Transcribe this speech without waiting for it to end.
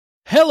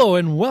Hello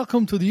and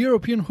welcome to the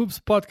European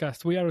Hoops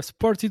podcast. We are a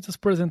Sports Eaters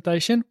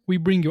presentation. We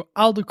bring you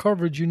all the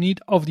coverage you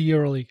need of the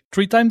Euroleague.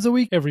 3 times a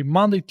week, every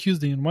Monday,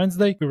 Tuesday and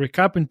Wednesday, we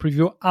recap and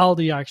preview all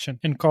the action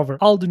and cover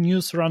all the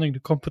news surrounding the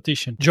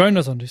competition. Join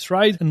us on this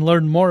ride and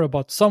learn more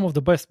about some of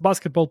the best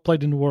basketball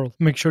played in the world.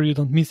 Make sure you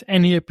don't miss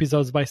any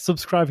episodes by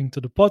subscribing to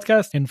the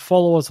podcast and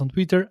follow us on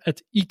Twitter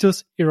at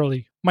Etos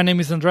Euroleague. My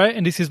name is Andre,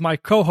 and this is my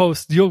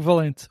co-host, Diogo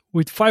Valente.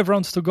 With 5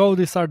 rounds to go,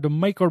 these are the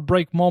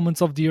make-or-break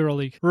moments of the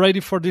Euroleague.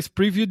 Ready for this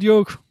preview,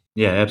 Diogo?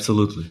 Yeah,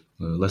 absolutely.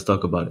 Let's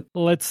talk about it.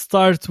 Let's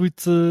start with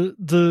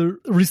the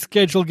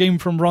rescheduled game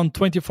from round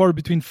 24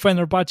 between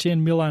Fenerbahce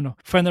and Milano.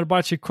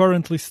 Fenerbahce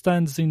currently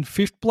stands in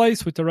 5th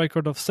place with a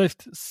record of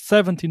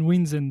 17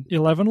 wins and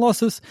 11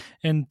 losses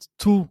and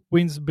 2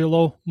 wins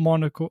below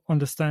Monaco on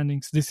the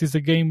standings. This is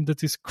a game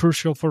that is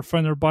crucial for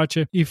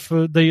Fenerbahce if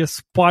they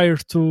aspire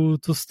to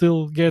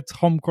still get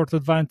home court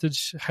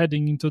advantage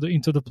heading into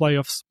the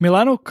playoffs.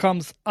 Milano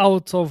comes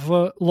out of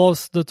a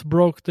loss that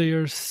broke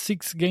their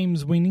 6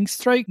 games winning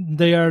streak.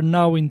 They are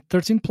now in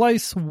 13th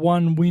place,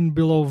 1 win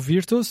below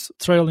Virtus,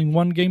 trailing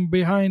 1 game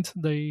behind.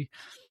 They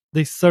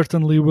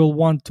certainly will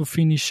want to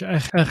finish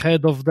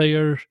ahead of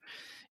their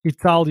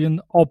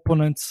Italian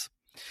opponents.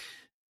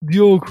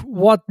 Diogo,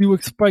 what do you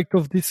expect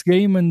of this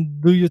game, and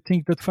do you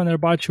think that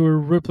Fenerbahce will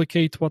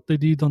replicate what they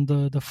did on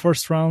the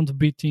first round,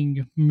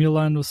 beating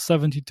Milano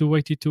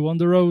 72-82 on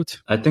the road?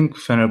 I think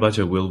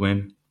Fenerbahce will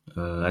win.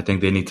 I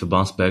think they need to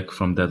bounce back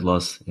from that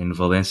loss in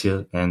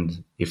Valencia,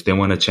 and if they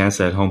want a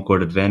chance at home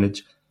court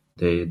advantage,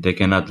 they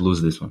cannot lose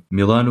this one.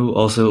 Milano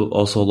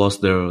also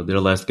lost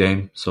their last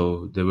game,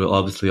 so they will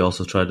obviously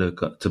also try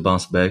to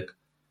bounce back.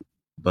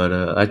 But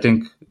I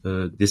think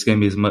this game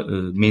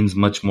means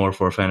much more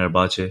for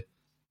Fenerbahce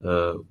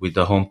with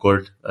the home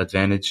court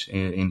advantage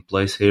in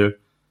place here.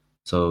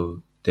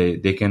 So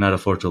they cannot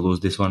afford to lose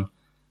this one.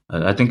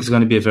 I think it's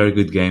going to be a very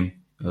good game.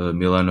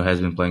 Milano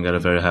has been playing at a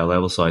very high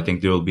level, so I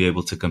think they will be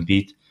able to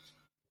compete.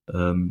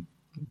 I'm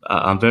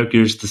very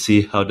curious to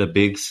see how the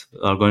bigs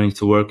are going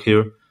to work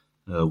here.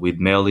 With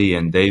Melli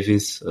and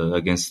Davis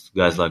against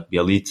guys like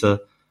Bielitsa,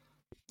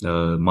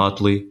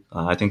 Motley.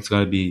 I think it's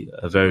going to be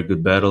a very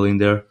good battle in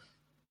there.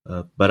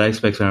 But I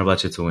expect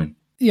Fenerbahce to win.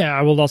 Yeah,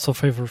 I will also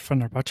favor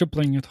Fenerbahce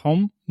playing at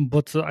home.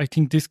 But I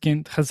think this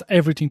game has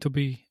everything to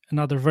be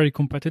another very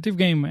competitive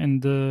game.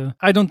 And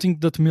I don't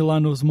think that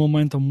Milano's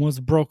momentum was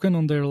broken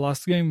on their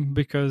last game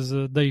because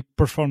they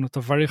performed at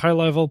a very high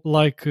level.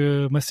 Like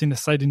Messina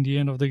said in the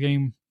end of the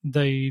game,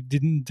 they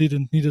didn't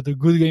needed a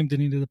good game. They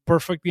needed a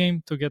perfect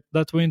game to get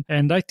that win.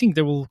 And I think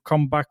they will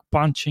come back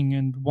punching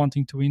and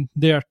wanting to win.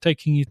 They are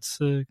taking it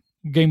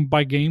game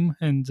by game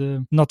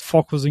and not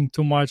focusing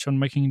too much on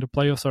making the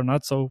playoffs or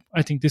not. So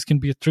I think this can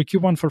be a tricky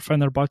one for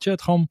Fenerbahce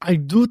at home. I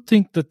do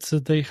think that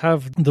they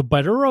have the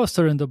better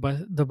roster and the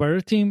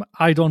better team.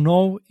 I don't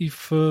know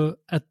if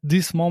at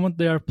this moment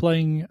they are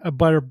playing a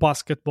better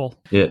basketball.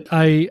 Yeah.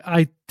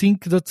 I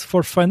think that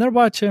for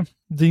Fenerbahce,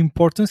 the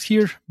importance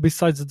here,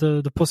 besides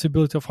the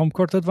possibility of home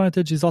court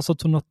advantage, is also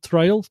to not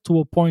trail to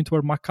a point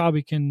where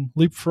Maccabi can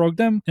leapfrog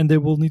them, and they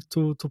will need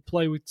to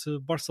play with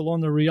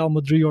Barcelona, Real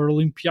Madrid, or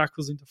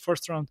Olympiacos in the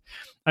first round.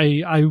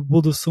 I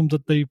would assume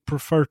that they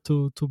prefer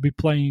to be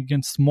playing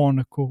against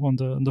Monaco on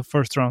the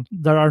first round.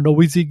 There are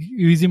no easy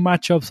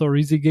matchups or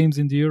easy games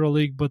in the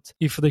Euroleague, but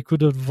if they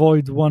could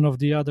avoid one of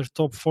the other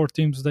top 4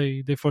 teams,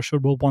 they for sure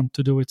will want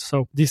to do it.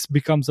 So this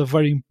becomes a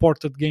very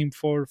important game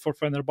for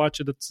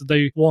Fenerbahce that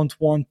they won't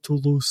want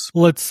to lose.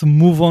 Let's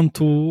move on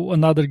to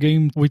another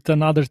game with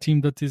another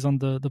team that is on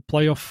the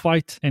playoff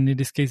fight, and in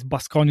this case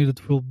Baskonia,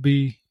 that will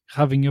be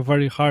having a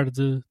very hard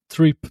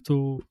trip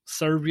to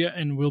Serbia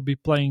and will be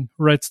playing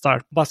Red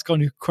Star.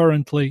 Baskonia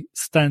currently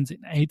stands in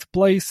 8th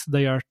place.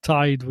 They are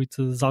tied with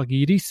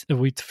Zalgiris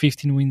with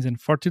 15 wins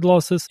and 40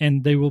 losses,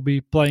 and they will be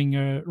playing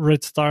a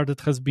Red Star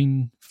that has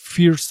been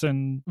fierce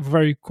and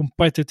very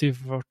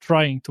competitive, or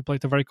trying to play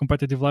at a very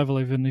competitive level,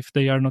 even if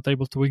they are not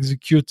able to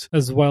execute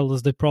as well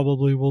as they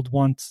probably would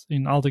want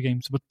in all the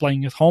games. But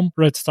playing at home,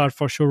 Red Star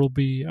for sure will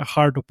be a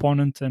hard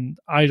opponent, and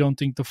I don't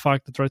think the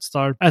fact that Red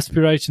Star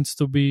aspirations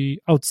to be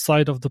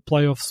outside of the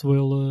playoffs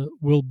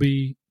will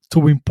be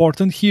too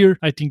important here.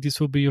 I think this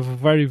will be a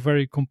very,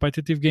 very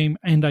competitive game,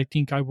 and I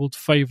think I would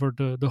favor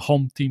the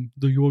home team.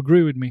 Do you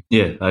agree with me?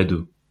 Yeah, I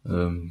do.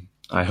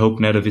 I hope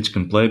Nedovic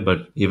can play,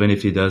 but even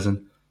if he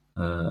doesn't,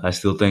 I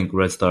still think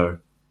Red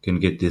Star can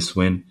get this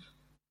win.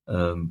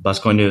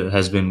 Baskonia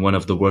has been one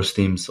of the worst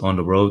teams on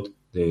the road.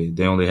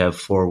 They only have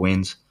 4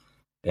 wins.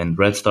 And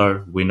Red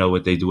Star, we know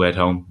what they do at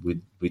home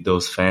with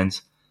those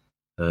fans.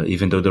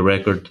 Even though the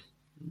record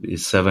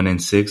is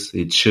 7-6,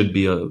 it should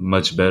be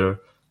much better.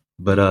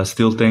 But I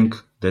still think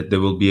that they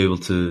will be able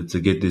to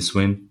get this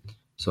win.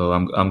 So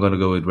I'm going to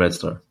go with Red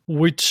Star.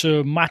 Which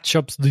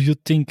matchups do you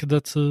think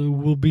that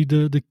will be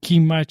the key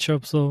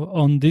matchups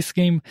on this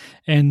game?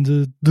 And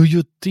do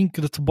you think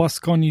that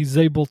Baskonia is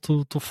able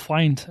to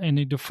find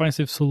any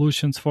defensive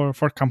solutions for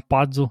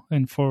Campazzo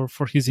and for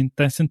his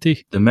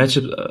intensity? The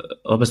matchup,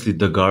 obviously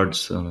the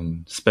guards,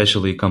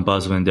 especially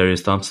Campazzo and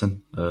Darius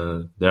Thompson,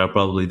 they are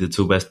probably the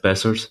 2 best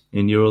passers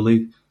in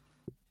Euroleague.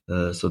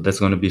 So that's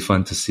going to be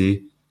fun to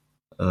see.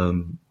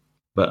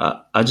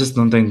 But I just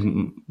don't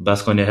think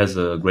Baskonia has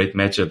a great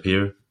matchup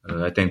here.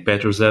 I think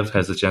Petrusev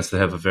has a chance to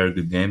have a very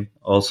good game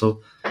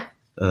also.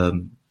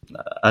 Um,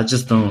 I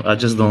just don't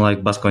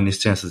like Baskonia's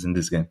chances in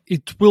this game.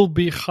 It will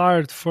be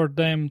hard for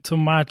them to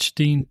match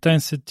the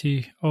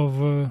intensity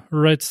of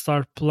Red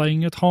Star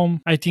playing at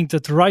home. I think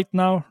that right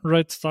now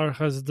Red Star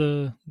has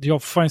the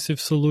offensive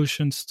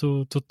solutions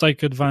to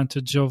take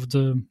advantage of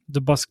the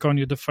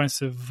Baskonia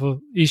defensive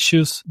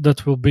issues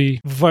that will be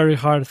very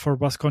hard for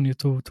Baskonia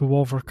to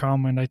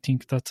overcome, and I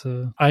think that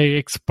I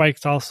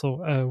expect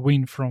also a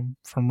win from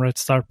Red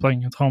Star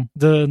playing at home.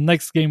 The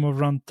next game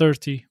of round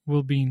 30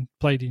 will be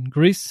played in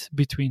Greece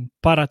between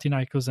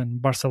Panathinaikos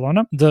and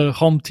Barcelona. The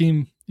home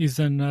team is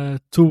in a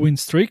 2-win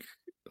streak.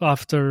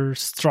 After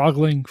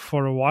struggling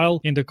for a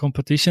while in the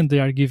competition, they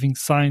are giving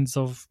signs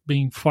of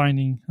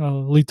finding a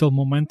little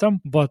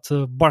momentum. But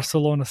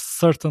Barcelona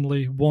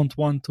certainly won't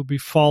want to be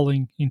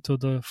falling into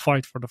the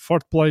fight for the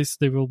fourth place.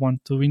 They will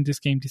want to win this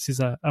game. This is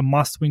a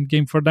must-win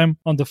game for them.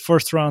 On the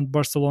first round,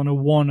 Barcelona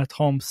won at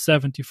home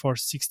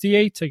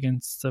 74-68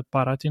 against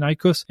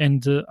Panathinaikos,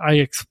 and I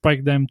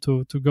expect them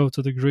to go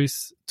to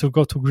Greece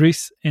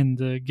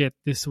and get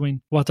this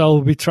win. What I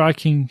will be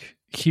tracking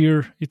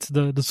here, it's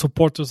the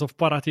supporters of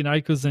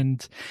Panathinaikos,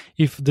 and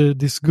if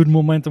this good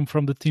momentum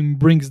from the team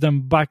brings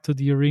them back to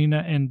the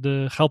arena and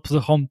helps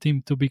the home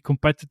team to be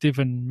competitive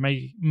and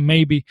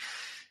maybe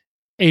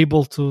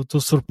able to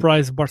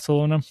surprise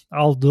Barcelona,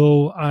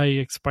 although I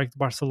expect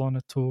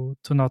Barcelona to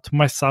not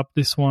mess up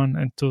this one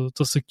and to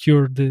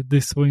secure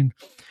this win.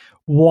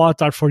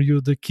 What are for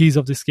you the keys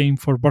of this game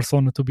for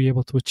Barcelona to be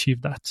able to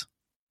achieve that?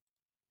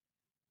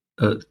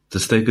 To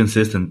stay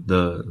consistent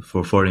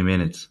for 40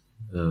 minutes.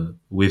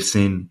 We've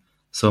seen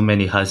so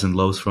many highs and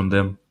lows from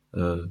them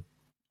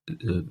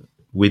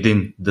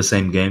within the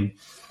same game.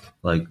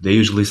 Like, they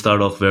usually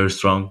start off very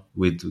strong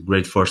with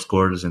great first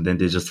quarters and then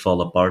they just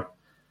fall apart.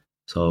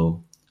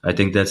 So I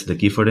think that's the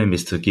key for them,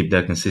 is to keep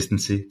that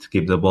consistency, to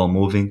keep the ball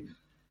moving.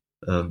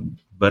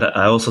 But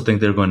I also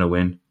think they're going to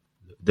win.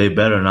 They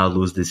better not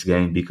lose this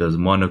game because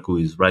Monaco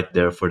is right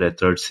there for that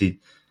third seed.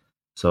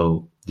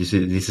 So this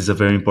is a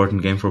very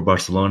important game for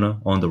Barcelona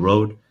on the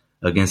road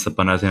against the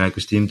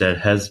Panathinaikos team that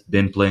has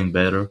been playing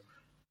better.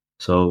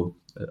 So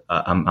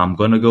I'm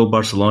going to go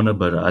Barcelona,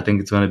 but I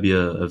think it's going to be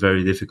a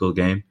very difficult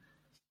game.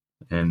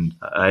 And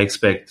I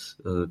expect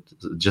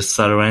just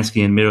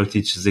Satoransky and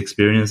Mirotic's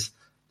experience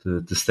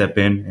to step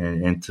in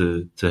and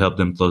to help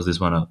them close this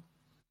one up.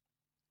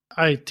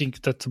 I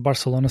think that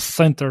Barcelona's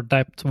center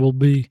depth will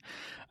be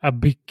a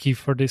big key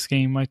for this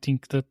game. I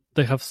think that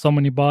they have so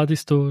many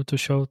bodies to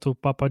show to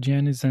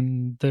Papagiannis,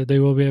 and they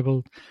will be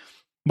able.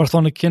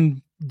 Barcelona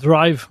can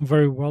drive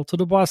very well to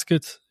the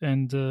basket,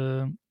 and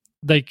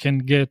they can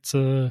get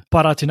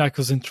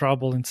Panathinaikos in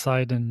trouble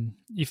inside. And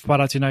if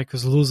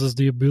Panathinaikos loses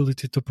the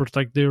ability to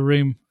protect their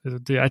rim,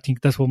 I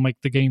think that will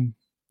make the game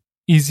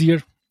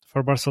easier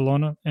for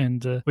Barcelona.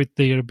 And with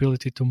their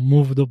ability to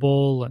move the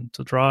ball and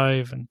to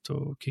drive and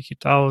to kick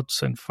it out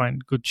and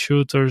find good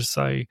shooters,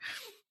 I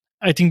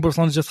think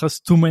Barcelona just has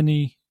too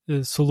many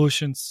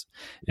solutions.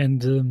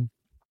 And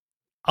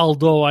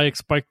although I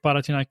expect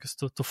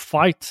Panathinaikos to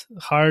fight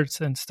hard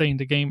and stay in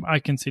the game, I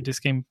can see this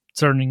game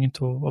turning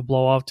into a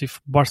blowout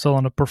if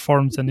Barcelona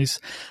performs and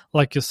is,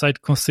 like you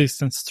said,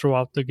 consistent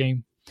throughout the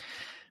game.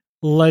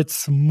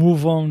 Let's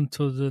move on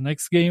to the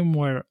next game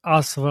where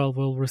Asvel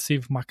will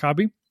receive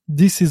Maccabi.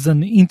 This is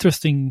an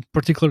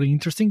particularly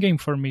interesting game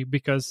for me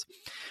because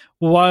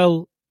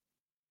while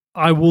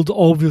I would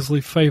obviously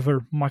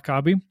favor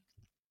Maccabi,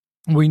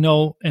 we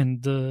know,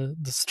 and the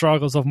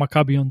struggles of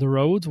Maccabi on the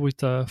road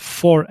with a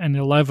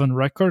 4-11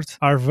 record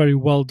are very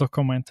well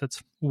documented.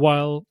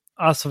 While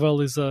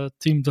Asvel is a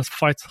team that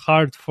fights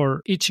hard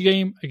for each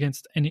game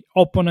against any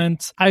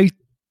opponent, I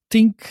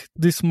think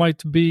this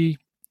might be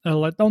a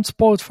letdown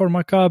spot for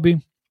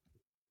Maccabi,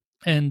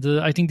 and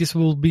I think this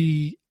will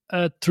be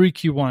a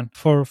tricky one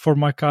for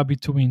Maccabi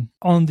to win.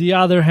 On the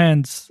other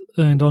hand,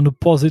 and on the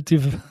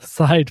positive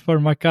side for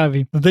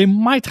Maccabi, they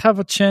might have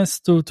a chance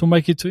to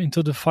make it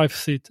into the 5th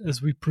seed,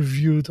 as we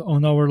previewed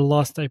on our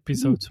last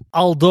episode.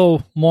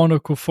 Although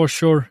Monaco for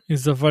sure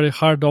is a very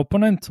hard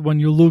opponent when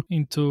you look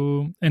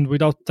into, and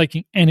without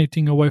taking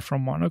anything away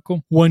from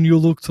Monaco, when you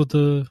look to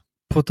the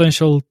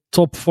potential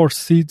top 4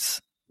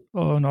 seeds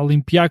on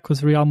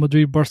Olympiacos, Real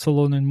Madrid,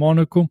 Barcelona, and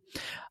Monaco,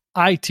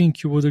 I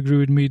think you would agree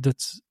with me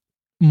that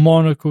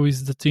Monaco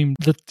is the team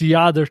that the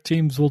other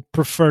teams will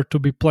prefer to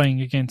be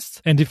playing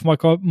against. And if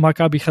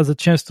Maccabi has a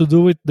chance to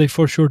do it, they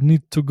for sure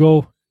need to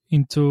go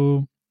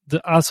into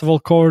the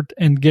Asvel court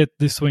and get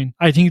this win.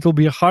 I think it will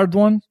be a hard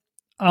one.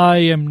 I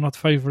am not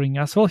favoring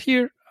Asvel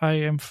here. I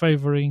am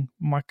favoring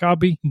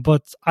Maccabi,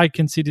 but I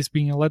can see this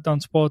being a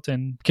letdown spot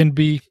and can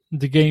be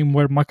the game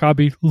where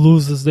Maccabi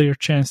loses their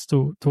chance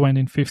to end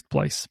in 5th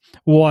place.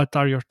 What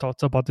are your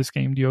thoughts about this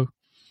game, Diogo?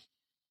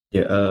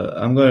 Yeah,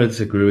 I'm going to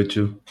disagree with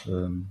you.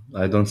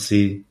 I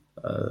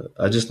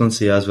just don't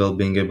see Asvel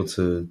being able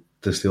to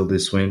steal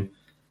this win.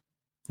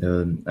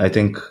 I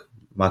think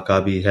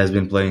Maccabi has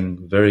been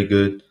playing very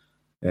good.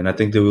 and I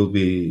think they will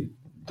be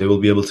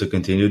able to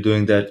continue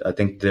doing that. I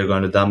think they're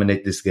going to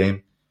dominate this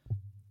game.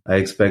 I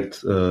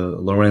expect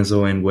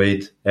Lorenzo and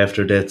Wade,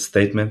 after that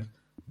statement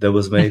that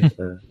was made,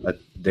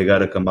 they got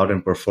to come out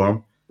and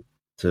perform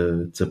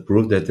to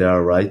prove that they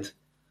are right.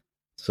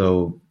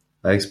 So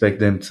I expect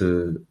them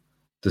to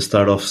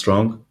start off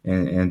strong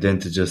and then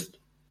to just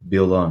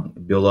build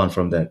on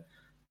from that.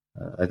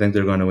 I think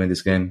they're going to win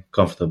this game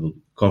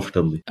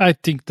comfortably. I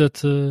think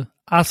that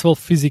as well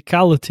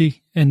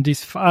physicality, and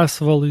this as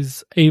well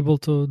is able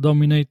to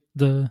dominate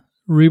the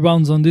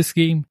rebounds on this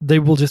game, they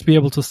will just be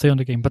able to stay on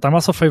the game. But I'm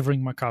also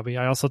favoring Maccabi.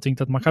 I also think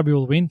that Maccabi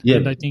will win, Yeah,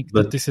 and I think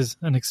but that this is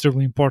an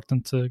extremely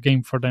important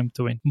game for them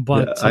to win.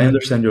 But yeah, I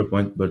understand your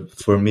point, but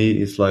for me,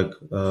 it's like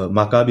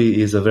Maccabi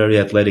is a very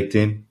athletic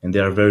team, and they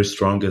are very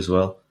strong as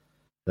well.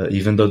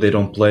 Even though they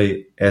don't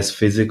play as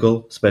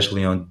physical,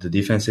 especially on the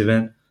defensive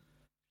end,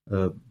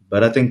 uh,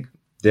 but I think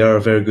they are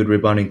a very good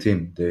rebounding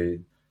team.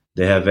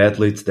 They have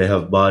athletes, they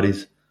have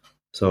bodies,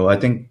 so I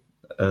think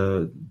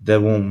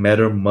that won't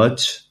matter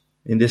much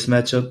in this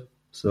matchup.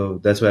 So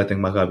that's why I think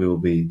Maccabi will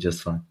be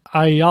just fine.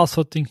 I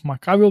also think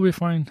Maccabi will be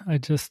fine. I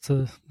just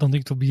don't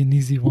think it'll be an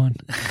easy one.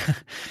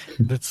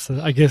 That's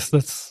I guess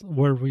that's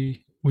where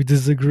we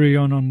disagree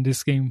on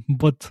this game.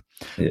 But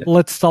Yeah.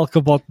 let's talk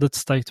about that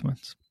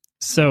statement.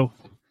 So,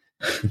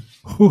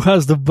 who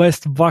has the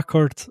best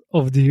backcourt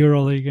of the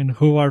EuroLeague, and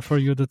who are for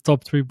you the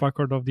top three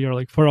backcourt of the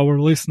EuroLeague? For our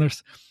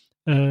listeners,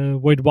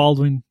 Wade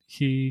Baldwin,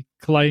 he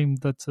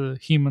claimed that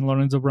him and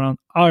Lorenzo Brown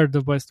are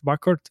the best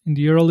backcourt in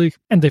the EuroLeague,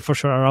 and they for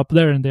sure are up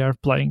there, and they are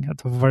playing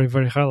at a very,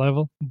 very high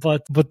level.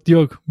 But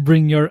Diogo,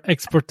 bring your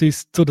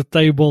expertise to the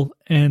table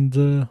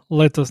and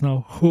let us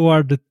know who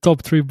are the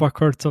top three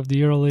backcourts of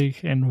the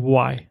EuroLeague and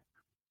why.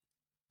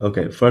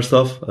 Okay, first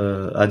off,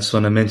 I just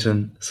want to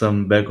mention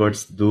some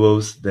backcourts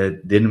duos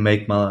that didn't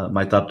make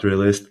my top three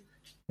list,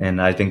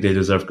 and I think they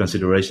deserve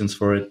considerations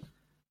for it.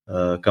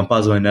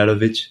 Campazzo and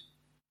Nedovic.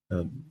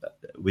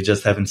 We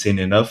just haven't seen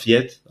enough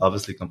yet.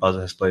 Obviously,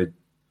 Campazzo has played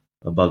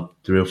about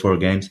 3 or 4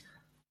 games,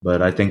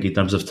 but I think in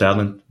terms of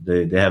talent,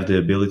 they have the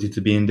ability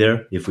to be in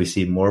there if we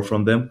see more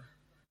from them.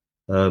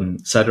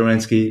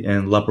 Sadorensky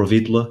and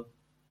Laprovitla.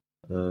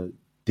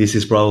 This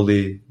is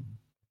probably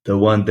the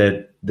one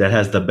that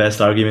has the best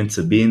argument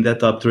to be in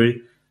that top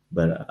three,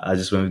 but I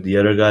just went with the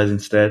other guys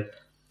instead.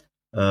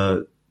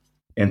 And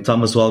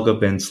Thomas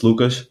Walkup and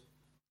Slukas.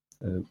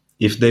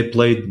 If they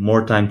played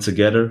more time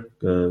together,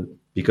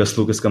 because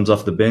Slukas comes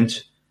off the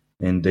bench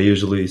and they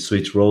usually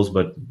switch roles,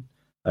 but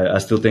I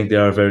still think they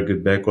are a very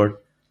good backcourt.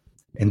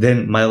 And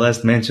then my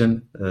last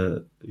mention,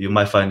 you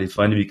might find it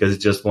funny because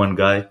it's just one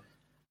guy.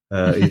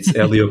 It's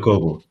Elio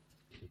Kobo.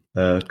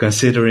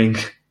 Considering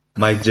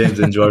Mike James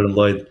and Jordan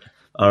Lloyd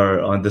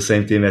are on the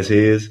same team as he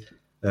is,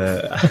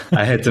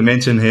 I had to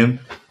mention him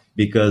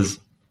because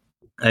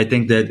I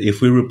think that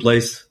if we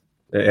replace,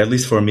 at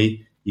least for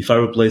me, if I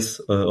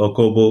replace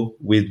Okobo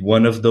with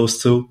one of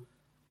those two,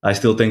 I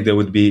still think they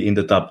would be in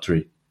the top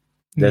three.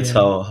 That's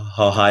how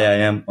high I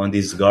am on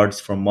these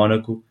guards from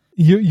Monaco.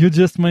 You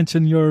just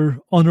mentioned your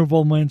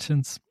honorable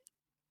mentions,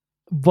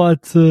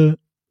 but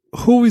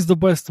who is the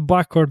best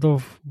backcourt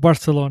of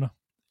Barcelona?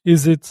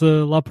 Is it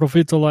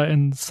Laprovitola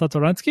and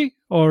Satoransky,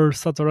 or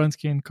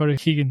Satoransky and Corey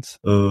Higgins?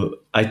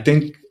 I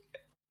think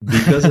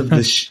because of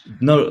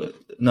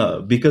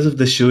the because of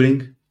the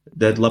shooting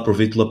that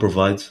Laprovitola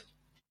provides,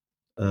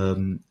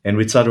 and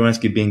with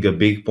Satoransky being a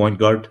big point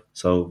guard,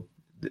 so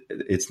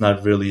it's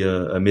not really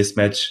a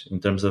mismatch in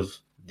terms of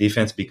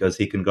defense because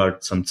he can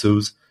guard some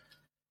twos.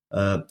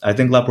 I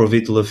think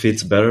Laprovitola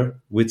fits better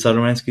with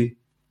Satoransky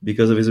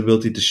because of his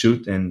ability to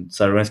shoot, and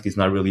Satoransky is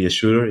not really a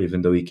shooter,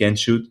 even though he can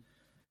shoot.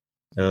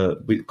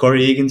 With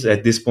Corey Higgins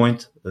at this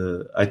point,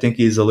 I think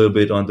he's a little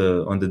bit on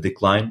the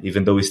decline,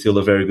 even though he's still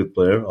a very good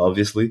player,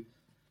 obviously.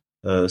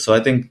 So I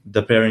think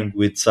the pairing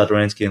with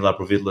Satoransky and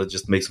Laprovitola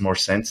just makes more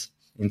sense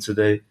in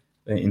today's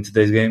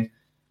game.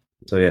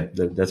 So yeah,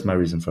 that's my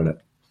reason for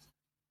that.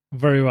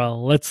 Very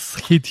well. Let's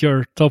hit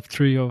your top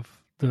three of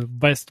the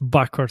best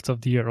backcourts of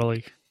the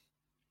EuroLeague.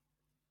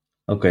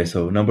 Okay,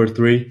 so number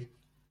 3,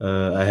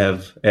 I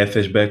have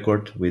FS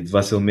backcourt with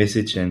Vasil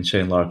Micic and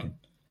Shane Larkin.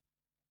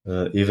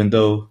 Even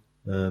though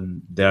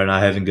they are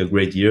not having a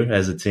great year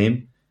as a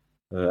team,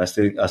 I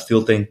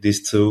still think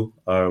these two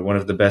are one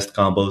of the best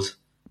combos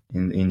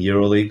in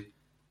EuroLeague,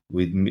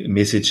 with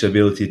Misic's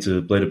ability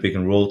to play the pick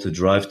and roll, to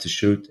drive, to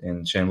shoot,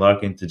 and Shane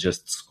Larkin to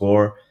just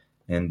score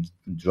and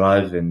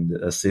drive and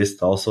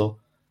assist also.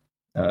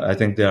 I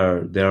think they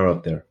are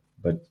up there.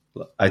 But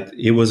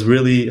it was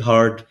really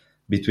hard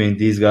between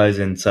these guys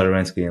and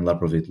Satoransky and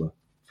Laprovitla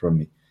for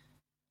me.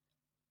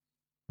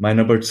 My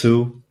number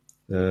 2,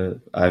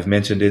 I've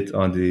mentioned it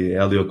on the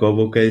Elio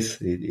Kobo case.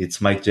 It's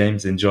Mike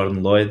James and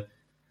Jordan Lloyd.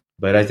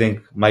 But I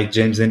think Mike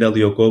James and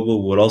Elio Kobo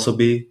would also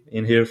be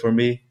in here for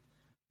me.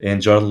 And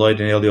Jordan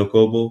Lloyd and Elio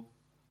Kobo,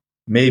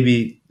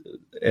 maybe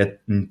at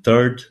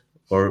third,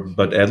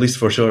 but at least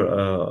for sure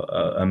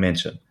a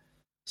mention.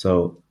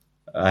 So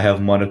I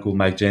have Monaco,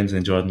 Mike James,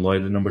 and Jordan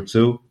Lloyd at number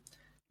 2.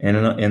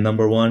 And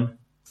number 1,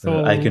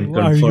 So I can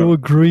confirm. are you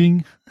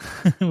agreeing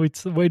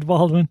with Wade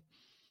Baldwin?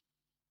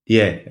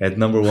 Yeah, at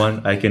number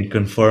one, I can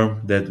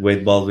confirm that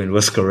Wade Baldwin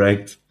was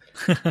correct.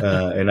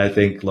 And I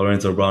think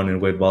Lorenzo Brown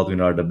and Wade Baldwin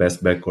are the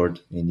best backcourt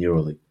in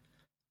EuroLeague.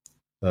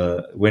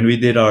 When we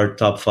did our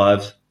top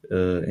five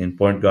in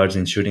point guards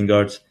and shooting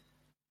guards,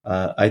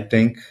 I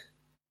think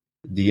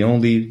the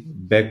only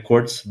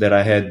backcourts that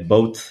I had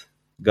both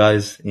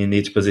guys in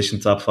each position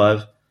top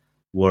five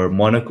were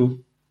Monaco.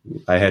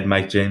 I had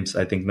Mike James,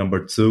 I think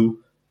number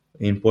two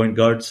in point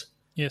guards.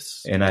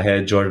 Yes. And I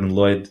had Jordan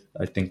Lloyd,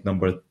 I think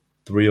number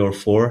 3 or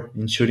 4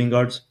 in shooting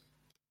guards.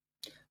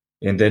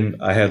 And then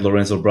I had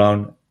Lorenzo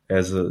Brown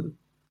as a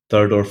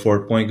third or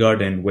fourth point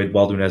guard and Wade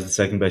Baldwin as the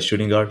second best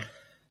shooting guard.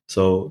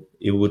 So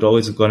it would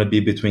always going to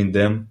be between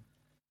them.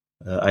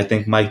 I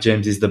think Mike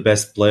James is the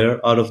best player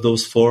out of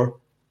those four,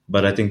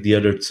 but I think the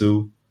other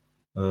two,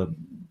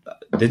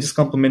 they just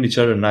complement each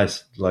other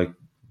nice. Like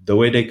the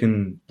way they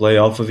can play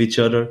off of each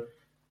other.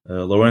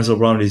 Lorenzo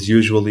Brown is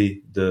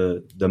usually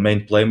the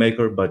main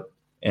playmaker, but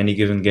any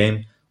given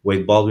game,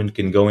 Wade Baldwin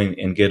can go in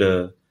and get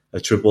a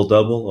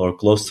triple-double or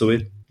close to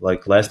it,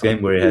 like last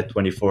game where he had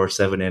 24,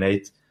 7, and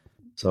 8.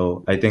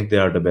 So I think they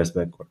are the best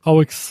backcourt.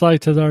 How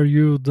excited are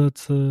you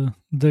that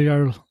they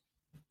are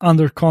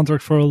under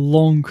contract for a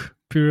long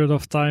period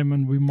of time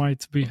and we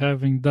might be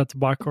having that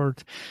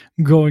backcourt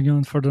going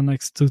on for the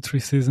next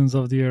 2-3 seasons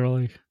of the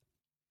EuroLeague?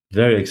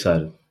 Very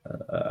excited.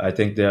 I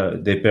think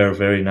they pair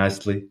very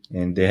nicely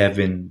and they have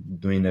been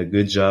doing a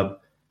good job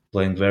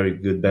playing very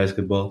good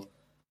basketball.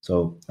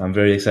 So I'm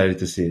very excited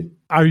to see it.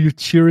 Are you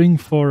cheering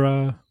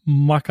for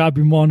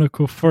Maccabi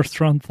Monaco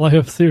first round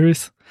playoff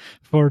series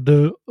for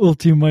the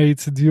ultimate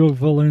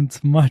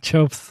duovalent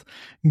matchups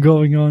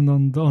going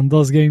on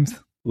those games?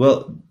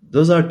 Well,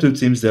 those are two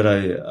teams that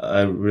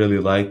I really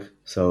like.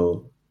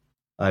 So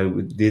I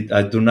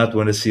do not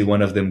want to see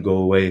one of them go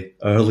away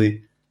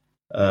early.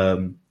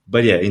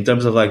 But yeah, in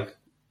terms of like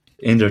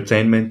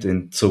entertainment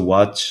and to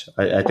watch,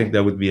 I think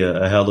that would be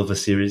a hell of a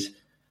series.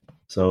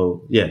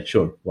 So yeah,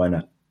 sure, why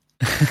not?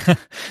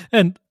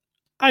 And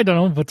I don't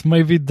know, but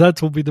maybe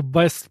that will be the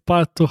best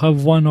part to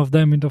have one of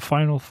them in the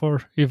Final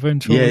Four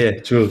eventually.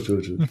 Yeah, true.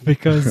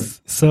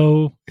 Because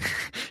so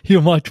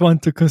you might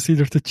want to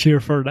consider to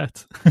cheer for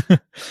that.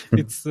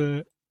 It's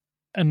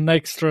an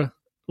extra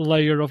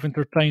layer of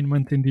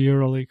entertainment in the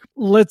EuroLeague.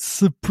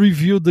 Let's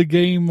preview the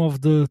game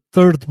of the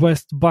third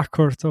best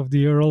backcourt of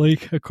the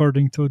EuroLeague,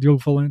 according to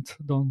Duovalent.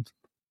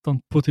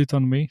 Don't put it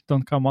on me.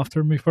 Don't come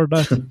after me for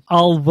that.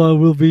 Alba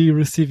will be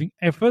receiving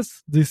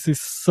Efes. This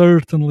is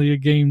certainly a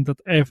game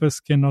that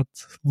Efes cannot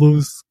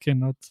lose.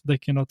 They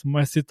cannot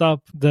mess it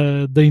up.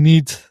 They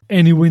need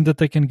any win that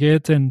they can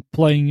get, and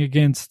playing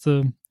against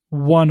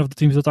one of the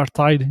teams that are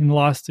tied in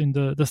last in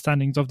the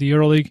standings of the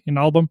EuroLeague in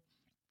Alba,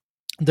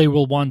 they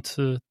will want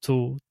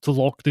to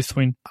lock this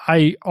win.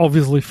 I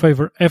obviously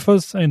favor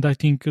Efes, and I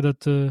think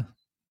that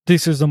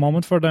this is the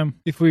moment for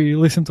them. If we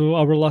listen to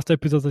our last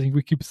episode, I think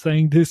we keep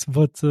saying this,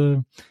 but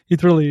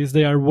it really is.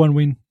 They are one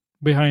win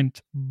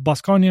behind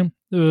Baskonia.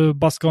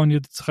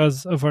 Baskonia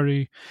has a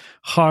very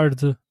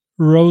hard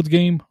road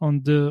game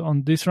on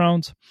this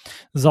round.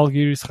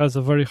 Zalgiris has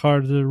a very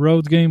hard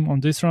road game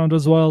on this round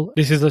as well.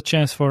 This is a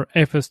chance for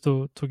Efes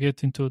to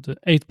get into the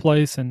 8th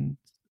place and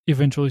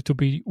eventually to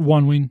be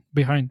one win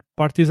behind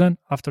Partizan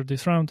after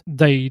this round.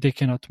 They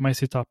cannot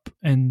mess it up,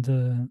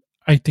 and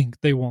I think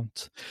they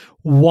won't.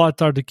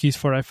 What are the keys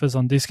for Efes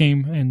on this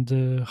game,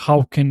 and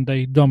how can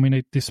they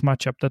dominate this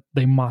matchup that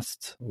they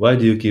must? Why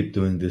do you keep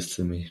doing this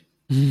to me?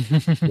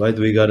 Why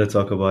do we gotta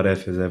talk about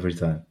Efes every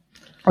time?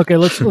 Okay,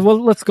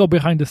 let's go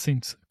behind the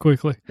scenes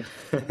quickly.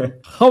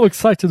 How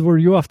excited were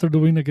you after the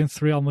win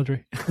against Real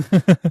Madrid?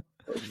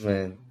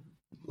 Man,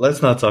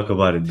 let's not talk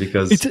about it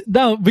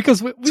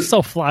because we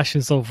saw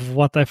flashes of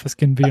what Efes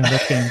can be on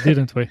that game,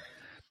 didn't we?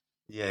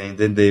 Yeah, and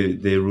then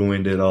they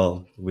ruined it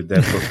all with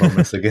that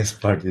performance against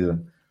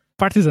Partizan.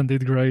 Partizan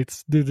did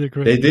great. They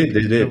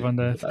did. On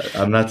that.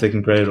 I'm not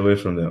taking credit away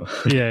from them.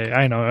 Yeah,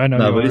 I know.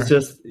 No, but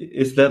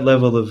it's that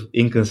level of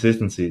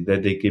inconsistency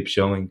that they keep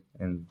showing,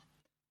 and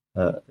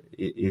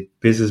it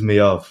pisses me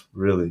off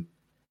really,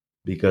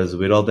 because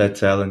with all that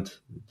talent,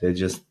 they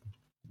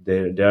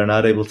are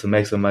not able to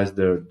maximize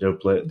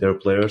their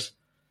players.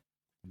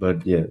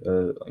 But yeah,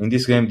 in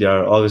this game they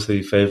are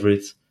obviously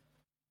favorites.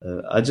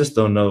 I just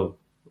don't know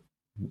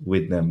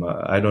with them.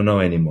 I don't know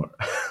anymore.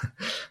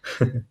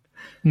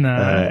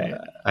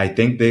 I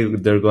think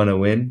they're gonna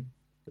win,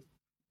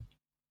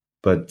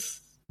 but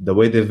the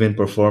way they've been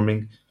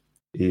performing,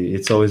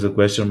 it's always a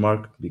question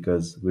mark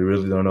because we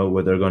really don't know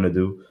what they're gonna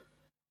do.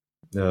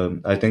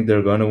 I think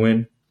they're gonna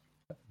win.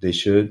 They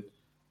should,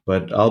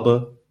 but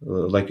Alba,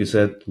 like you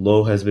said,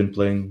 Low has been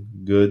playing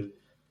good,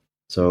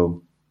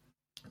 so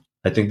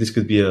I think this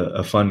could be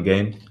a fun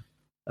game.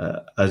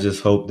 I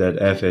just hope that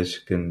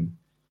FH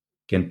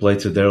can play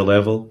to their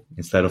level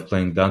instead of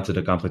playing down to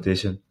the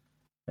competition,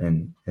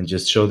 and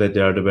just show that they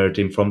are the better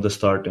team from the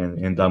start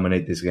and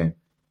dominate this game.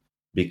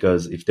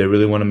 Because if they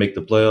really want to make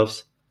the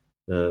playoffs,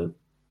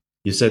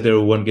 you said they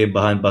were one game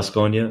behind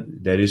Baskonia.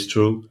 That is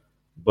true,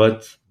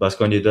 but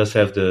Baskonia does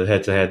have the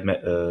head-to-head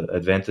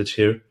advantage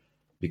here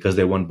because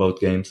they won both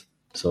games.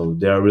 So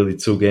they are really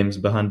 2 games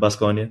behind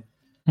Baskonia,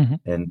 Mm-hmm.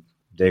 and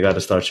they got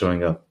to start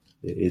showing up.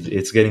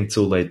 It's getting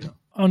too late now.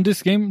 On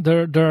this game,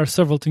 there are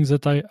several things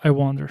that I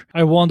wonder.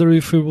 I wonder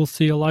if we will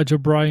see Elijah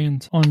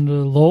Bryant on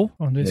the low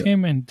on this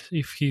game, and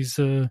if his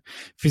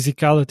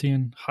physicality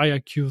and high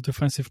IQ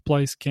defensive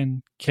plays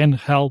can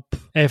help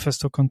FS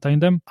to contain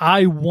them.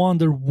 I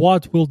wonder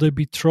what will they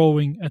be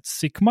throwing at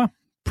Sigma.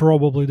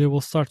 Probably they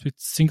will start with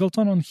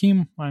Singleton on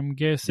him, I'm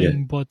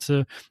guessing, but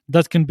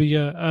that can be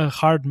a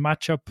hard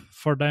matchup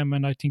for them,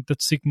 and I think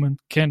that Sigmund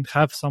can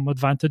have some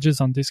advantages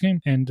on this game,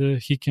 and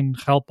he can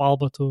help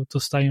Alba to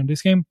stay on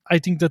this game. I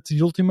think that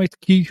the ultimate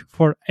key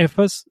for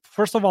FS,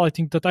 first of all, I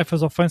think that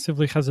FS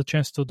offensively has a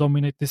chance to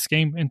dominate this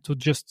game and to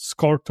just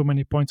score too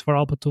many points for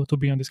Alba to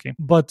be on this game.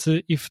 But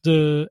if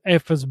the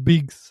FS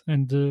bigs,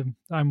 and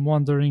I'm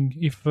wondering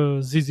if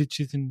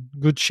Zizic is in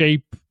good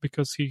shape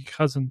because he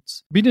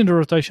hasn't been in the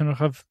rotation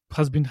or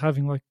has been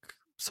having like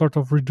sort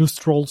of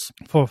reduced roles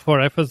for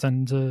FS,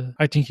 and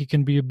I think he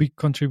can be a big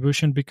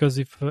contribution, because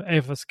if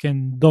FS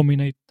can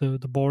dominate the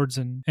boards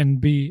and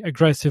be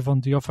aggressive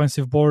on the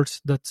offensive boards,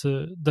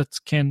 that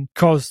can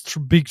cause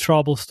big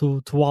troubles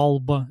to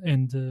Alba,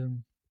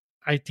 and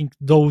I think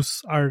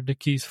those are the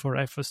keys for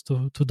FS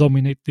to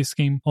dominate this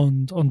game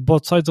on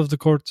both sides of the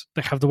court.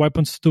 They have the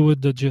weapons to do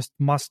it, they just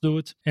must do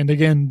it. And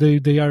again,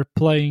 they are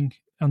playing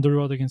on the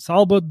road against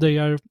Alba. They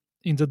are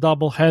in the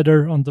double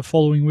header on the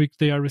following week.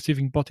 They are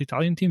receiving both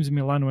Italian teams,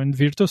 Milano and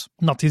Virtus.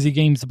 Not easy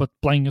games, but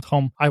playing at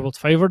home, I would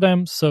favor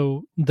them.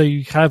 So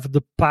they have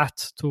the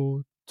path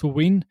to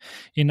win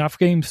enough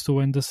games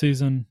to end the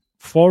season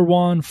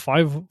 4-1,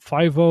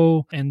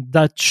 5-0, and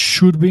that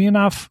should be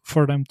enough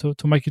for them to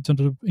make it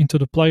into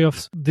the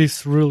playoffs.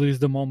 This really is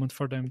the moment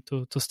for them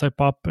to step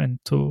up and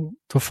to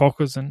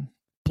focus and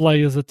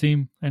play as a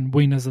team and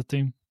win as a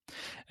team.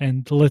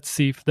 And let's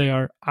see if they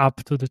are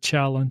up to the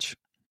challenge.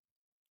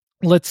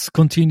 Let's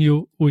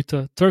continue with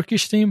a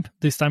Turkish team,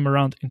 this time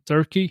around in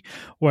Turkey,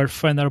 where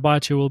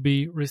Fenerbahce will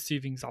be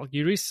receiving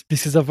Zalgiris.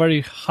 This is a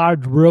very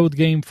hard road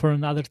game for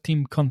another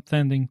team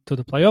contending to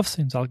the playoffs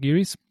in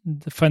Zalgiris.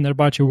 The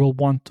Fenerbahce will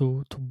want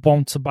to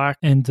bounce back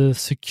and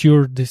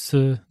secure this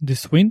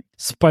win,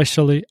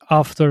 especially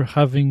after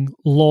having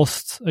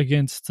lost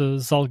against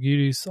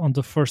Zalgiris on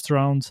the first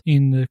round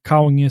in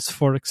Kaunas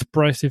for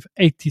expressive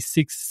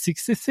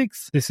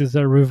 86-66. This is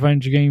a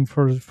revenge game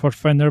for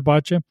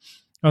Fenerbahce.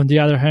 On the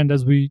other hand,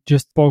 as we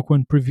just spoke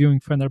when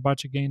previewing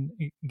Fenerbahce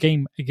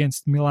game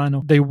against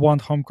Milano, they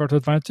want home court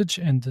advantage,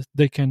 and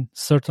they can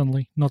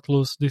certainly not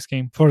lose this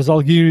game. For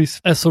Zalgiris,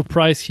 a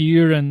surprise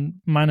here and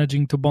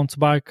managing to bounce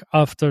back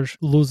after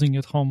losing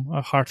at home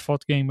a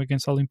hard-fought game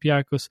against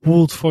Olympiacos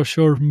would for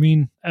sure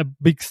mean a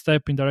big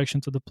step in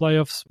direction to the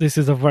playoffs. This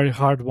is a very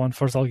hard one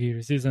for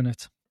Zalgiris, isn't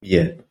it?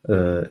 Yeah,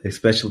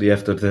 especially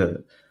after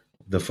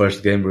the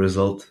first game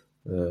result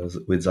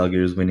with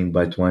Zalgiris winning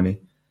by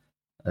 20.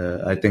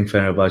 I think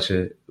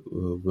Fenerbahce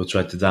will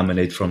try to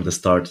dominate from the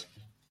start,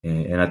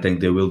 and I think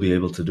they will be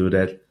able to do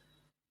that.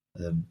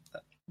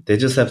 They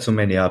just have too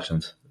many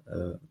options.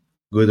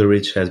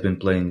 Guduric has been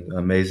playing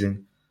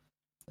amazing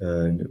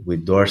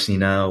with Dorsey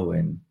now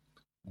and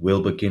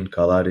Wilbekin,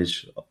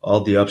 Kaladic,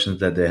 all the options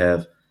that they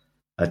have.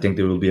 I think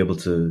they will be able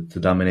to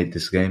dominate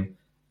this game.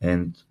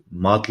 And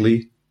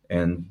Motley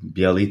and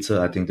Bialica,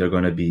 I think they're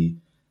going to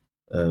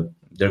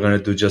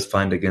do just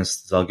fine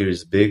against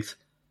Zalgiris bigs.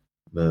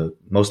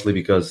 Mostly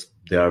because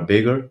they are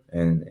bigger,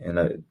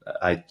 and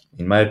I,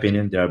 in my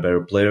opinion, they are better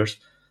players.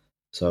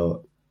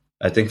 So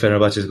I think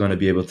Fenerbahce is going to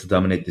be able to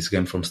dominate this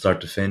game from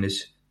start to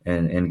finish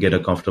and get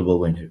a comfortable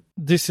win here.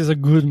 This is a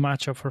good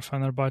matchup for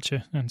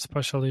Fenerbahce, and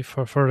especially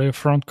for their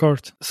front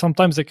court.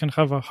 Sometimes they can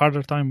have a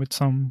harder time with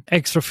some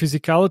extra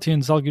physicality,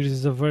 and Zalgiris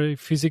is a very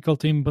physical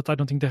team, but I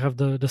don't think they have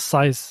the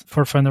size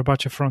for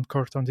Fenerbahce front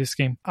court on this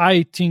game.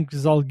 I think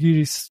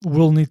Zalgiris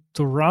will need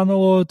to run a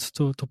lot,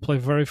 to play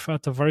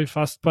at a very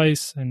fast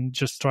pace, and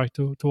just try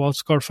to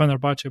outscore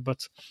Fenerbahce,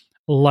 but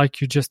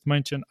like you just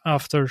mentioned,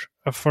 after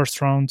a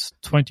first round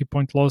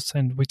 20-point loss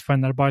and with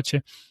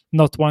Fenerbahce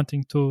not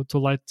wanting to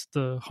let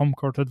the home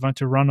court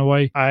advantage run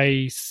away,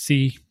 I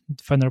see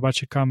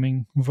Fenerbahce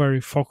coming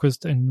very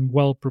focused and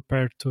well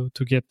prepared to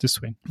get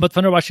this win. But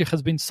Fenerbahce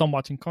has been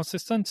somewhat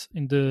inconsistent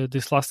in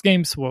these last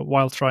games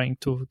while trying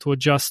to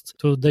adjust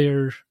to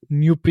their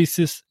new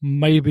pieces.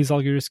 Maybe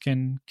Zalgiris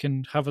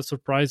can have a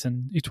surprise,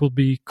 and it will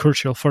be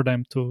crucial for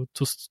them to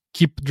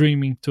keep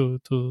dreaming to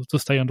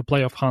stay on the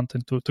playoff hunt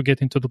and to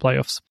get into the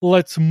playoffs.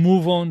 Let's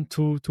move on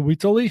to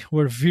Italy,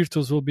 where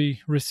Virtus will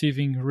be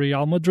receiving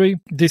Real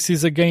Madrid. This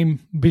is a game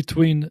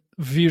between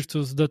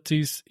Virtus that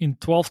is in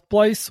 12th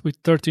place with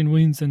 13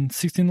 wins and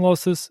 16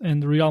 losses,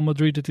 and Real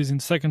Madrid that is in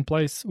second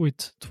place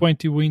with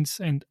 20 wins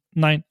and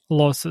 9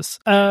 losses.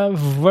 A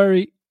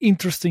very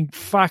interesting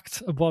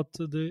fact about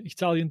the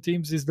Italian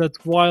teams is that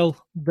while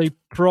they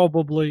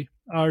probably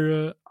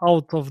are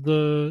out of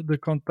the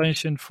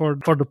contention for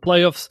the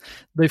playoffs,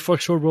 they for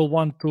sure will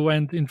want to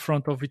end in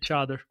front of each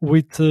other.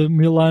 With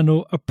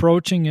Milano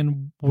approaching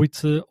and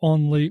with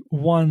only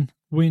one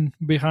win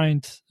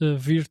behind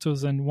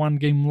Virtus and 1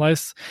 game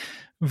less,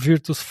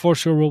 Virtus for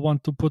sure will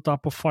want to put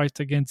up a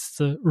fight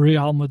against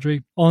Real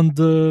Madrid. On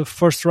the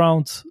first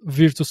round,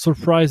 Virtus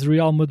surprised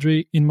Real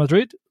Madrid in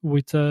Madrid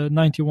with a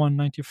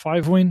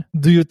 91-95 win.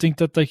 Do you think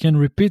that they can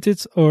repeat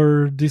it,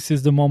 or this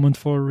is the moment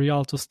for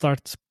Real to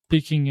start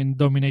picking and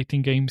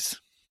dominating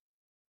games?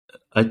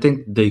 I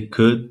think they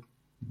could,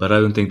 but I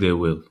don't think they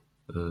will.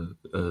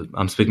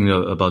 I'm speaking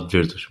about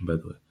Virtus, by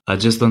the way. I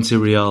just don't see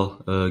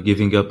Real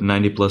giving up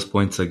 90 plus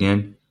points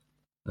again.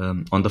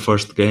 On the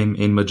first game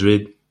in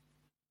Madrid,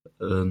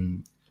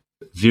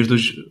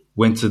 Virtus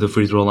went to the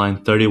free throw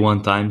line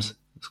 31 times,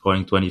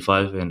 scoring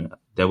 25, and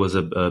that was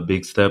a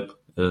big step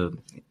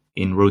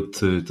en route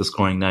to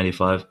scoring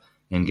 95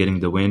 and getting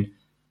the win.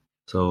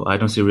 So I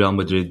don't see Real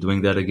Madrid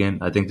doing that again.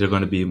 I think they're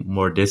going to be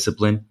more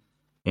disciplined,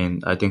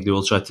 and I think they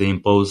will try to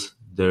impose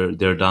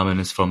their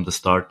dominance from the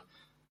start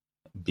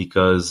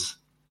because,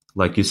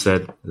 like you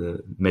said,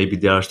 maybe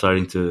they are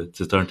starting to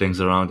turn things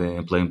around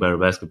and playing better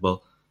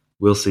basketball.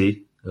 We'll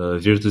see.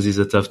 Virtus is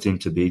a tough team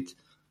to beat,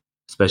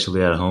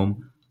 especially at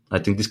home. I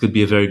think this could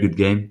be a very good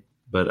game,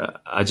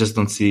 but I just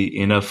don't see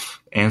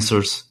enough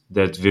answers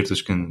that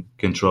Virtus can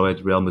throw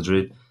at Real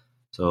Madrid.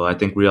 So I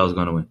think Real is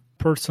going to win.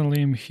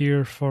 Personally, I'm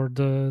here for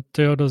the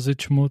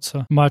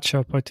Teodosic-Musa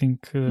matchup. I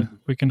think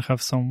we can have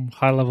some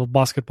high-level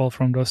basketball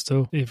from those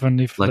two,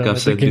 even if... Like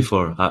I've said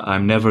before,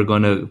 I'm never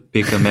going to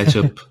pick a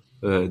matchup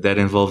that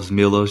involves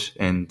Milos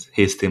and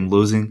his team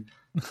losing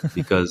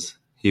because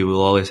he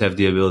will always have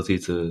the ability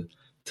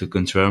to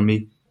control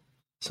me.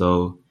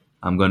 So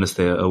I'm going to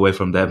stay away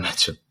from that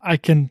matchup. I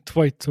can't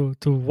wait to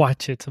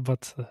watch it,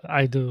 but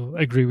I do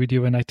agree with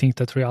you, and I think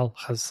that Real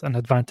has an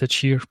advantage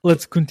here.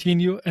 Let's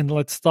continue, and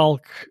let's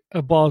talk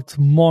about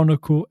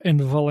Monaco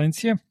and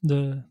Valencia,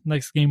 the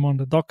next game on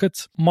the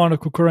docket.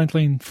 Monaco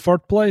currently in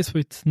 4th place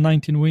with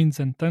 19 wins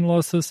and 10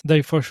 losses.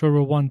 They for sure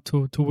will want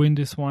to win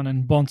this one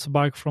and bounce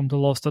back from the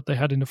loss that they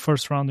had in the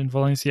first round in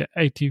Valencia,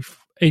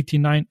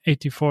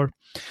 89-84.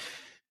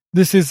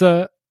 This is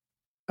a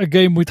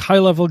game with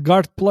high-level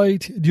guard play,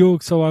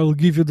 Duke, so I will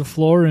give you the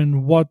floor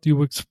and what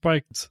you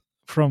expect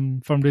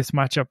from this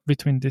matchup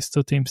between these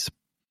two teams.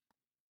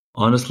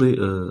 Honestly,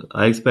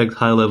 I expect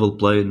high-level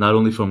play not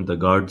only from the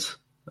guards,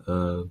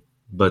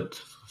 but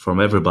from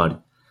everybody.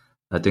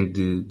 I think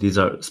these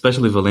are,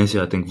 especially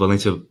Valencia, I think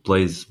Valencia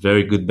plays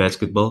very good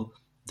basketball.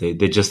 They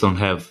just don't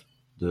have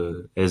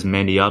as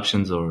many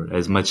options or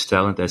as much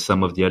talent as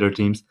some of the other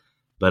teams,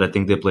 but I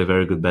think they play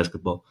very good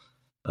basketball.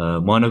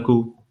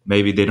 Monaco,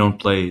 maybe they don't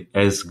play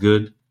as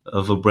good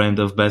of a brand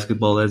of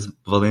basketball as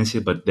Valencia,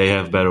 but they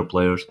have better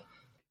players.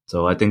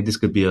 So I think this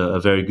could be a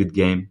very good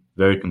game,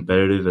 very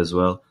competitive as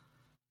well.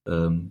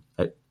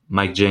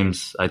 Mike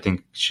James, I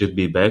think, should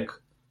be back.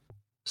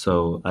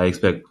 So I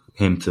expect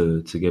him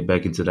to get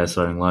back into that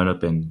starting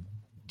lineup and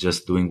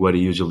just doing what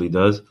he usually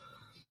does.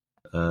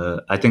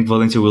 I think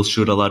Valencia will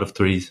shoot a lot of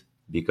threes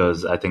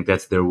because I think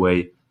that's their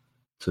way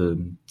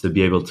to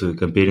be able to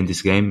compete in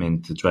this game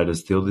and to try to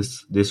steal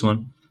this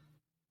one.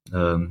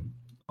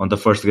 On the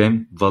first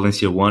game,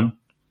 Valencia won,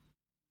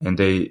 and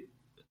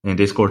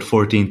they scored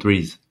 14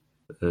 threes,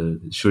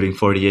 shooting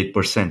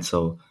 48%.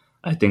 So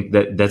I think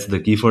that's the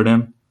key for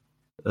them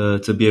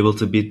to be able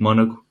to beat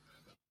Monaco.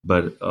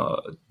 But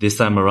this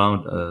time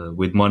around,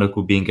 with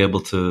Monaco being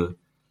able to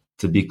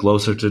be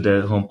closer to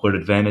their home court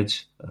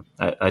advantage,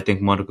 I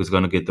think Monaco is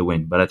going to get the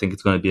win. But I think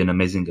it's going to be an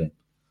amazing game.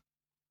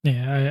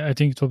 Yeah, I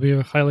think it will be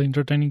a highly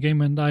entertaining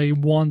game, and I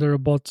wonder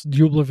about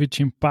Djublovic's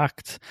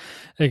impact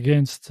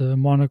against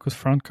Monaco's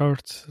front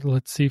court.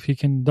 Let's see if he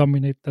can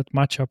dominate that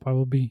matchup. I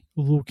will be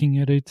looking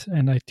at it,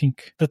 and I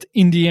think that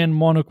in the end,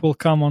 Monaco will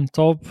come on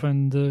top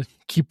and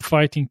keep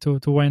fighting to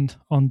end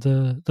on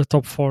the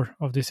top 4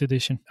 of this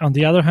edition. On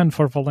the other hand,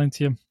 for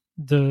Valencia,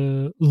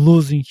 the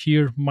losing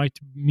here might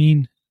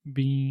mean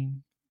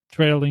being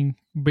trailing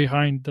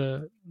behind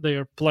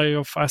their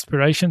playoff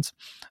aspirations.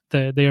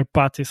 Their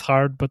path is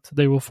hard, but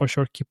they will for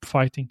sure keep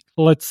fighting.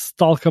 Let's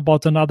talk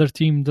about another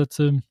team that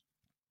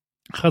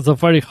has a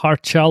very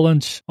hard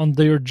challenge on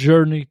their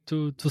journey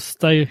to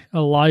stay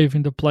alive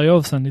in the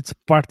playoffs, and it's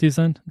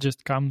Partizan.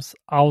 Just comes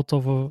out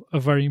of a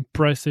very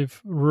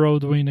impressive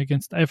road win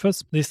against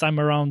Efes. This time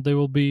around, they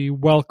will be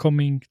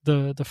welcoming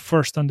the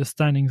first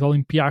understanding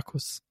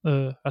Olympiacos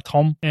at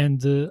home,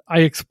 and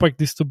I expect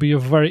this to be a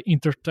very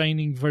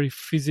entertaining, very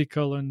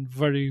physical, and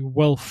very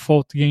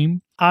well-fought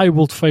game. I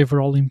would favor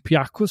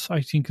Olympiacos.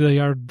 I think they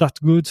are that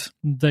good.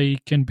 They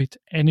can beat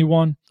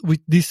anyone.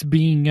 With this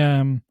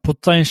being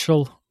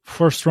potential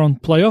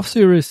first-round playoff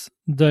series,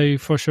 they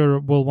for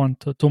sure will want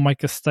to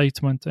make a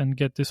statement and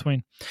get this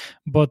win.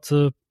 But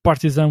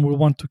Partizan will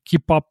want to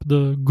keep up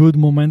the good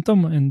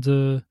momentum, and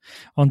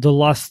on the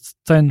last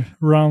 10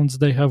 rounds,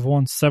 they have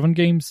won 7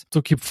 games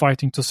to keep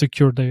fighting to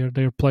secure their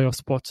playoff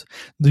spots.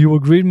 Do you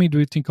agree with me? Do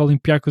you think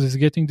Olympiacos is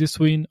getting this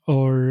win,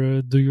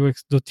 or do you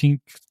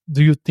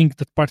think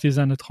that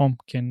Partizan at home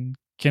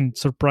can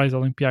surprise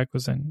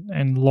Olympiacos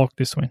and lock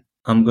this win?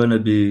 I'm going to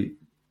be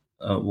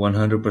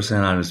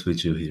 100% honest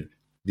with you here.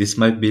 This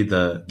might be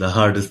the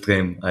hardest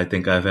game I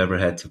think I've ever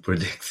had to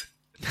predict.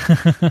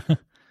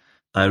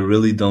 I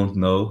really don't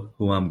know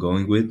who I'm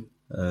going with.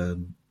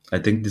 I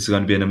think this is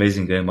going to be an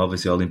amazing game.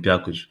 Obviously,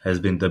 Olympiacos has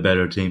been the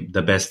better team,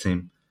 the best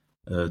team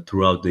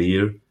throughout the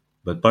year,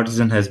 but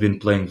Partizan has been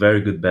playing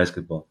very good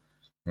basketball,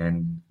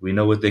 and we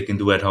know what they can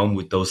do at home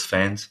with those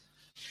fans.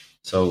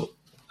 So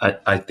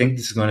I think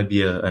this is going to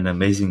be an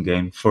amazing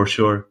game for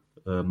sure.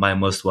 My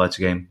must-watch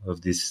game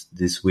of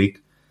this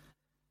week.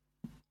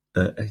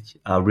 Uh,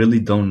 I really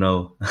don't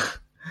know.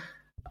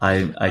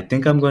 I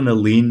think I'm going to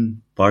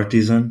lean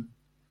Partizan,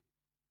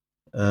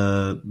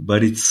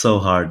 but it's so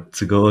hard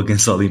to go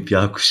against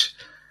Olympiacos.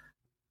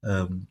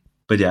 Um,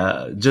 but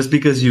yeah, just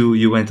because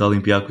you went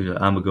Olympiacos,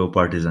 I'm gonna go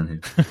Partizan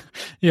here.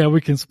 Yeah,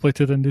 we can split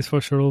it, and this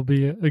for sure will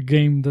be a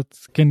game that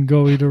can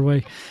go either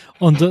way.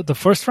 On the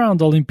first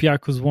round,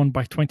 Olympiacos won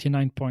by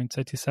 29 points,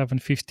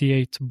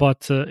 87-58,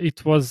 but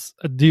it was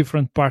a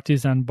different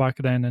Partizan back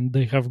then, and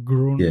they have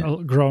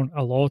grown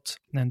a lot,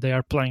 and they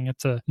are playing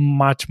at a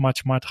much,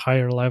 much, much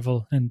higher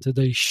level, and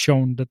they've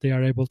shown that they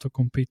are able to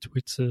compete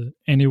with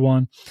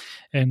anyone.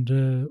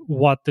 And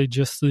what they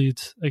just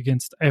did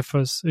against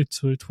Efes,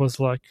 it was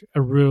like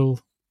a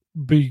real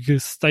big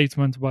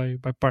statement by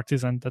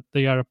Partizan that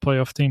they are a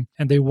playoff team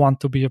and they want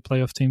to be a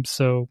playoff team.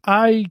 So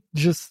I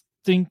just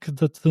think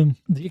that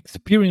the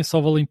experience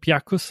of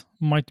Olympiacos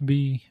might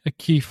be a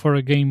key for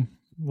a game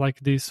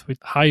like this with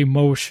high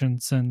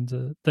emotions,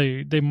 and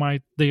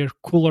their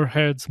cooler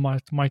heads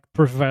might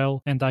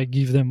prevail, and I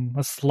give them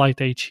a slight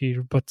edge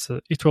here, but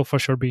it will for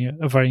sure be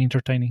a very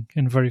entertaining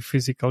and very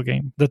physical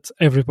game that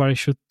everybody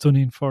should tune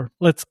in for.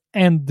 Let's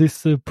end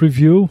this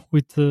preview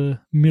with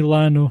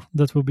Milano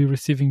that will be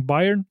receiving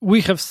Bayern.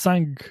 We have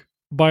sang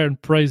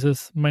Bayern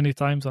praises many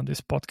times on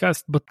this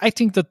podcast, but I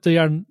think that they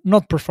are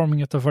not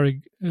performing at a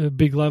very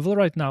big level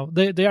right now.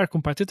 They are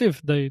competitive.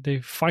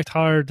 They fight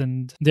hard,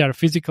 and they are a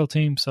physical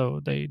team, so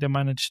they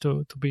manage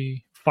to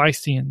be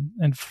feisty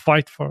and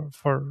fight for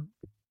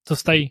to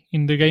stay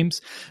in the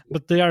games,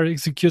 but they are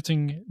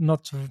executing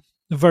not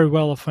very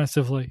well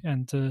offensively,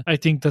 and I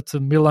think that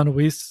Milano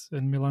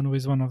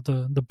is one of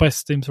the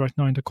best teams right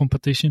now in the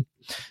competition.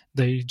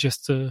 They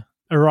just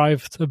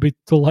arrived a bit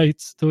too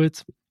late to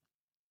it.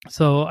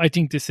 So I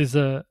think this is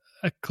a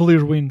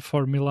clear win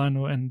for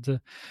Milano, and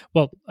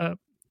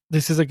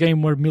this is a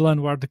game where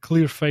Milano are the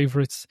clear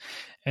favorites,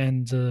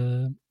 and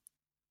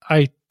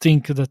I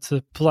think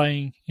that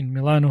playing in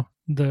Milano,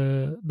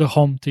 the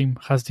home team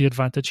has the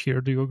advantage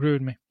here. Do you agree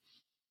with me?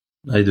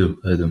 I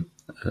do.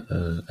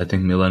 I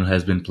think Milan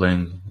has been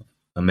playing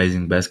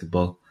amazing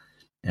basketball,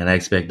 and I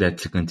expect that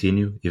to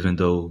continue. Even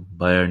though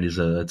Bayern is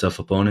a tough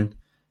opponent,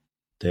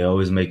 they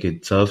always make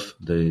it tough.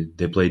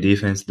 They play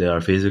defense. They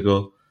are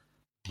physical.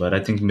 But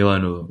I think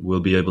Milan will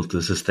be able to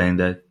sustain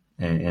that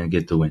and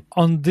get the win.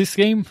 On this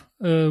game,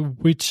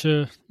 which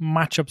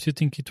matchups you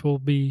think it will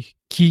be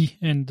key?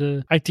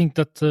 And I think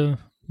that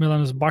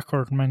Milan's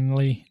backcourt,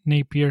 mainly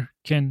Napier,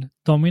 can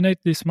dominate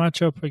this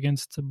matchup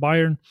against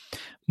Bayern.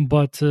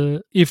 But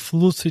if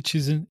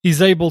Lucic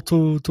is able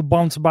to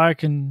bounce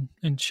back and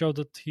show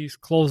that he's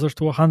closer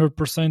to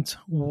 100%,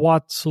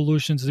 what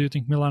solutions do you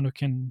think Milano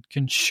can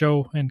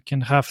show and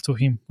can have to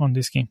him on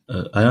this game?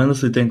 I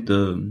honestly think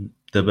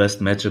the best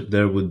matchup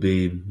there would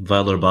be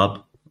Weiler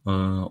Bob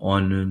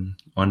on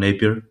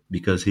Napier,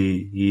 because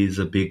he is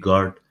a big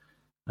guard.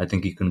 I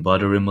think he can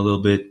bother him a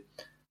little bit.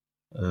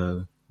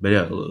 But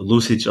yeah,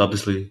 Lucic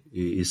obviously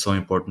is so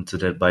important to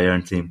that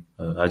Bayern team.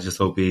 I just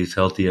hope he's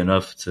healthy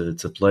enough to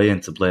play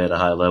and to play at a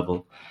high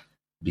level,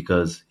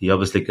 because he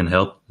obviously can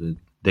help.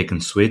 They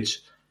can switch,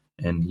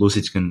 and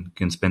Lucic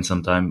can spend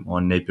some time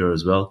on Napier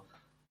as well,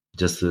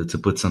 just to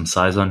put some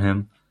size on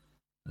him.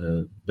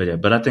 But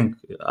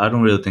I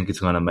don't really think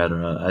it's going to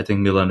matter. I think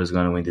Milan is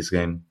going to win this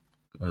game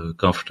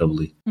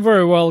comfortably.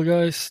 Very well,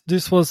 guys.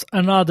 This was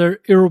another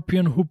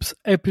European Hoops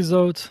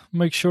episode.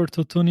 Make sure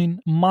to tune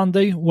in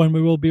Monday when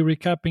we will be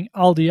recapping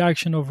all the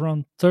action of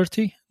round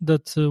 30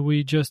 that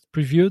we just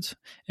previewed,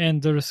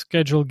 and the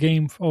scheduled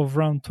game of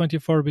round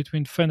 24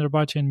 between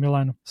Fenerbahce and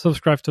Milano.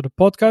 Subscribe to the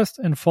podcast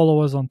and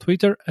follow us on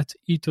Twitter at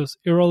Ethos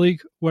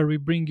Euroleague, where we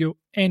bring you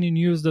any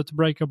news that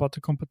break about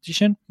the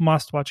competition,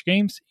 must-watch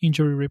games,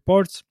 injury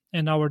reports,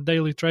 and our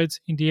daily trades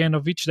in the end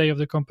of each day of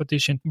the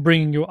competition,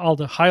 bringing you all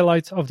the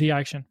highlights of the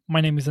action.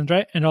 My name is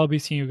Andre, and I'll be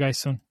seeing you guys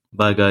soon.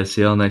 Bye, guys.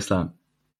 See you all next time.